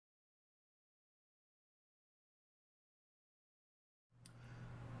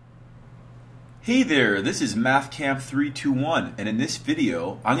Hey there, this is MathCamp321, and in this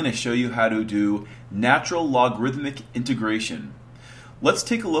video I'm going to show you how to do natural logarithmic integration. Let's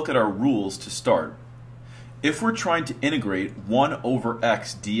take a look at our rules to start. If we're trying to integrate 1 over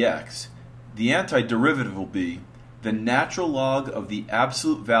x dx, the antiderivative will be the natural log of the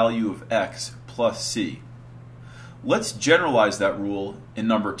absolute value of x plus c. Let's generalize that rule in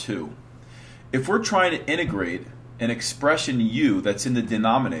number 2. If we're trying to integrate an expression u that's in the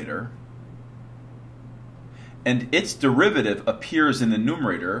denominator, and its derivative appears in the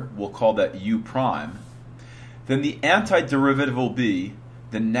numerator, we'll call that u prime, then the antiderivative will be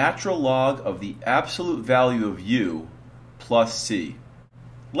the natural log of the absolute value of u plus c.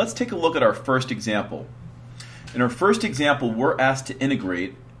 Let's take a look at our first example. In our first example, we're asked to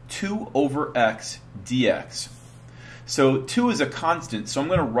integrate 2 over x dx. So 2 is a constant, so I'm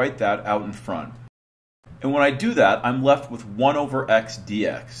going to write that out in front. And when I do that, I'm left with 1 over x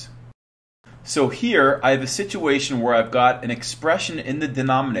dx. So here I have a situation where I've got an expression in the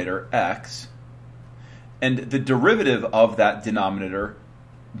denominator, x, and the derivative of that denominator,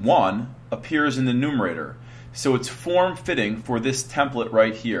 1, appears in the numerator. So it's form-fitting for this template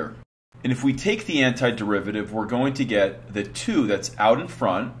right here. And if we take the antiderivative, we're going to get the 2 that's out in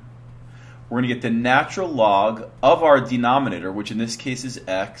front. We're going to get the natural log of our denominator, which in this case is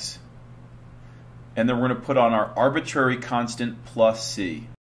x, and then we're going to put on our arbitrary constant plus c.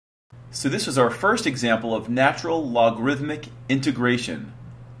 So this was our first example of natural logarithmic integration.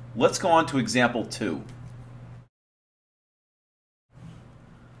 Let's go on to example 2.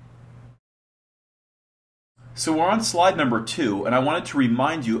 So we're on slide number 2, and I wanted to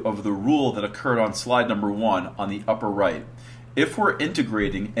remind you of the rule that occurred on slide number 1 on the upper right. If we're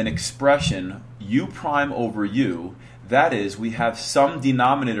integrating an expression u prime over u, that is, we have some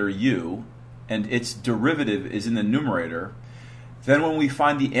denominator u, and its derivative is in the numerator, then when we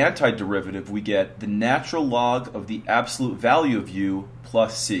find the antiderivative, we get the natural log of the absolute value of u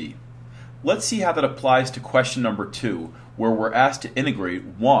plus c. Let's see how that applies to question number 2, where we're asked to integrate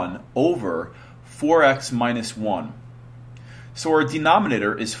 1 over 4x minus 1. So our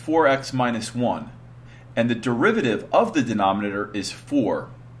denominator is 4x minus 1, and the derivative of the denominator is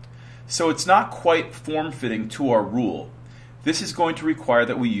 4. So it's not quite form-fitting to our rule. This is going to require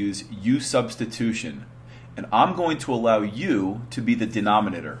that we use u substitution. And I'm going to allow u to be the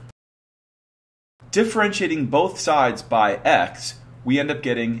denominator. Differentiating both sides by x, we end up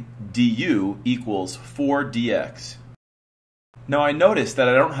getting du equals 4 dx. Now I notice that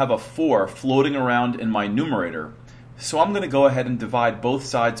I don't have a 4 floating around in my numerator, so I'm going to go ahead and divide both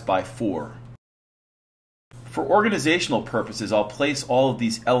sides by 4. For organizational purposes, I'll place all of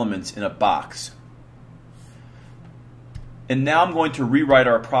these elements in a box. And now I'm going to rewrite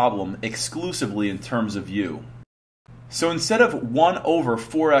our problem exclusively in terms of u. So instead of 1 over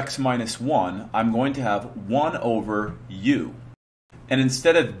 4x minus 1, I'm going to have 1 over u. And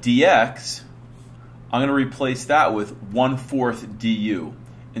instead of dx, I'm going to replace that with 1/4 du.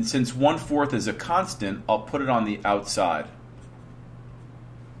 And since 1/4 is a constant, I'll put it on the outside.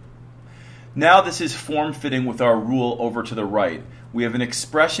 Now this is form-fitting with our rule over to the right. We have an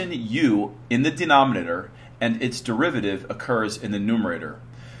expression u in the denominator, and its derivative occurs in the numerator.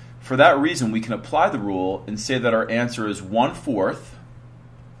 For that reason, we can apply the rule and say that our answer is 1/4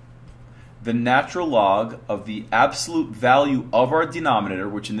 the natural log of the absolute value of our denominator,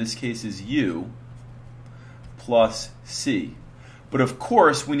 which in this case is u, plus c. But of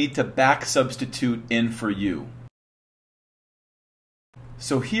course, we need to back substitute in for u.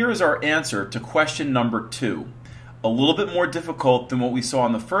 So here is our answer to question number 2. A little bit more difficult than what we saw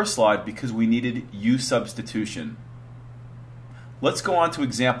on the first slide because we needed u substitution. Let's go on to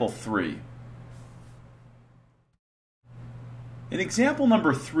example 3. In example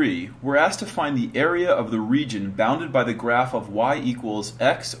number 3, we're asked to find the area of the region bounded by the graph of y equals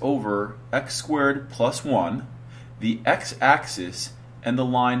x over x squared plus 1, the x-axis, and the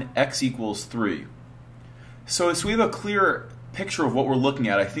line x equals 3. So as we have a clear picture of what we're looking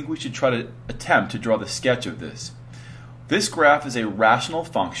at, I think we should try to attempt to draw the sketch of this. This graph is a rational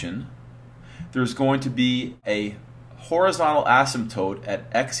function. There's going to be a horizontal asymptote at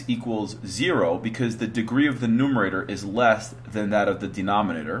x equals 0 because the degree of the numerator is less than that of the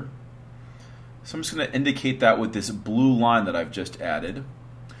denominator. So I'm just going to indicate that with this blue line that I've just added.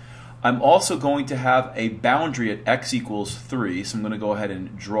 I'm also going to have a boundary at x equals 3, so I'm going to go ahead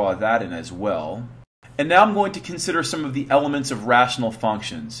and draw that in as well. And now I'm going to consider some of the elements of rational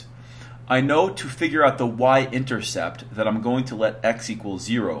functions. I know to figure out the y-intercept that I'm going to let x equal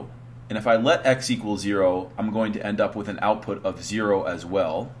 0. And if I let x equal 0, I'm going to end up with an output of 0 as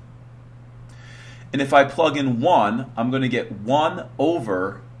well. And if I plug in 1, I'm going to get 1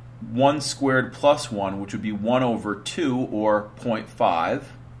 over 1 squared plus 1, which would be 1 over 2, or 0.5,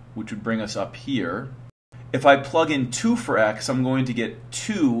 which would bring us up here. If I plug in 2 for x, I'm going to get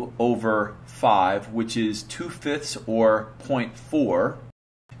 2 over 5, which is 2/5, or 0.4.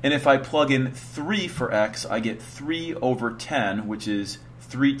 And if I plug in 3 for x, I get 3 over 10, which is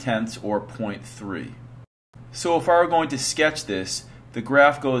 3/10, or 0.3. So if I were going to sketch this, the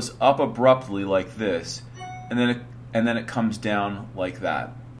graph goes up abruptly like this, and then it comes down like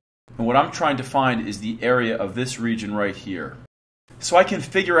that. And what I'm trying to find is the area of this region right here. So I can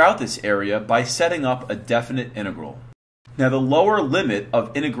figure out this area by setting up a definite integral. Now the lower limit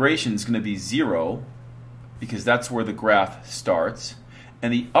of integration is going to be 0, because that's where the graph starts,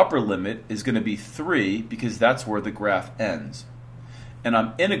 and the upper limit is going to be 3, because that's where the graph ends. And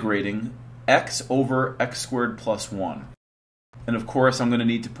I'm integrating x over x squared plus 1. And of course I'm going to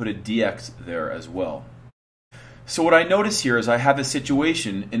need to put a dx there as well. So what I notice here is I have a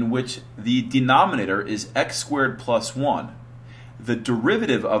situation in which the denominator is x squared plus 1. The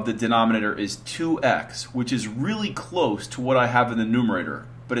derivative of the denominator is 2x, which is really close to what I have in the numerator,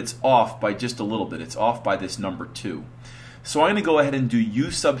 but it's off by just a little bit. It's off by this number 2. So I'm going to go ahead and do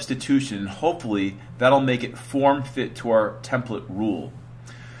u substitution, and hopefully that'll make it form fit to our template rule.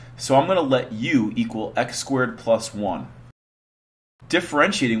 So I'm going to let u equal x squared plus 1.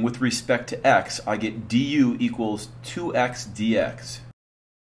 Differentiating with respect to x, I get du equals 2x dx.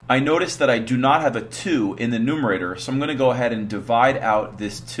 I notice that I do not have a 2 in the numerator, so I'm going to go ahead and divide out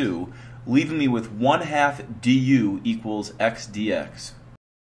this 2, leaving me with 1/2 du equals x dx.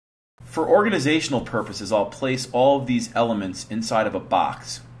 For organizational purposes, I'll place all of these elements inside of a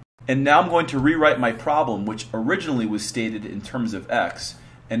box. And now I'm going to rewrite my problem, which originally was stated in terms of x,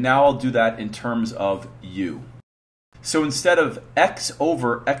 and now I'll do that in terms of u. So instead of x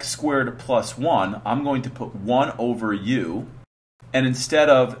over x squared plus 1, I'm going to put 1 over u. And instead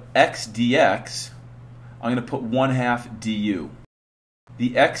of x dx, I'm going to put 1/2 du.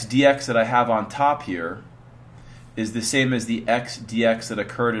 The x dx that I have on top here is the same as the x dx that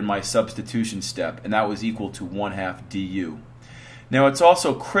occurred in my substitution step, and that was equal to 1/2 du. Now it's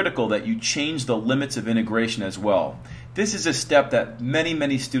also critical that you change the limits of integration as well. This is a step that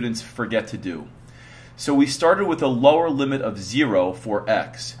many students forget to do. So we started with a lower limit of 0 for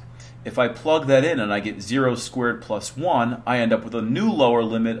x. If I plug that in and I get 0 squared plus 1, I end up with a new lower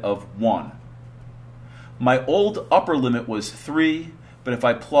limit of 1. My old upper limit was 3, but if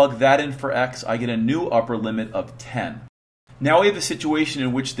I plug that in for x, I get a new upper limit of 10. Now we have a situation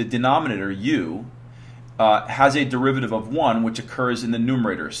in which the denominator, u, has a derivative of 1, which occurs in the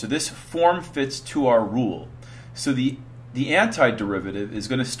numerator. So this form fits to our rule. So the antiderivative is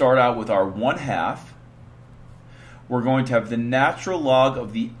going to start out with our 1/2. We're going to have the natural log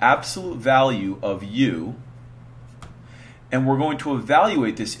of the absolute value of u, and we're going to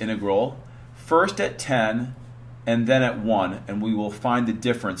evaluate this integral first at 10 and then at 1, and we will find the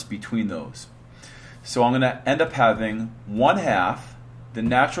difference between those. So I'm going to end up having 1/2, the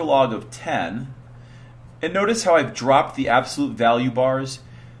natural log of 10, and notice how I've dropped the absolute value bars.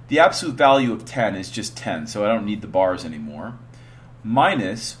 The absolute value of 10 is just 10, so I don't need the bars anymore,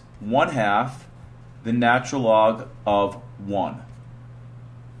 minus 1/2 the natural log of 1.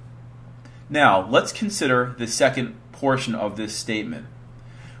 Now, let's consider the second portion of this statement.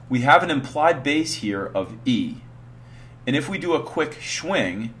 We have an implied base here of e. And if we do a quick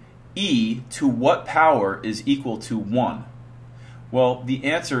swing, e to what power is equal to 1? Well, the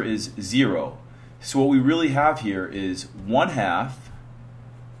answer is 0. So what we really have here is 1/2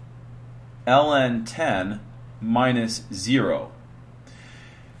 ln 10 minus 0.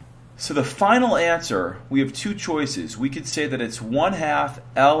 So the final answer, we have two choices. We could say that it's 1/2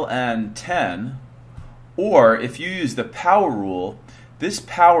 ln 10, or if you use the power rule, this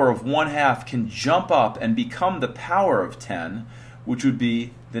power of 1/2 can jump up and become the power of 10, which would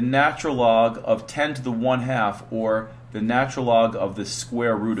be the natural log of 10 to the 1/2, or the natural log of the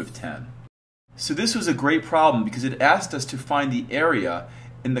square root of 10. So this was a great problem because it asked us to find the area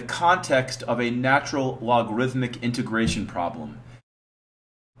in the context of a natural logarithmic integration problem.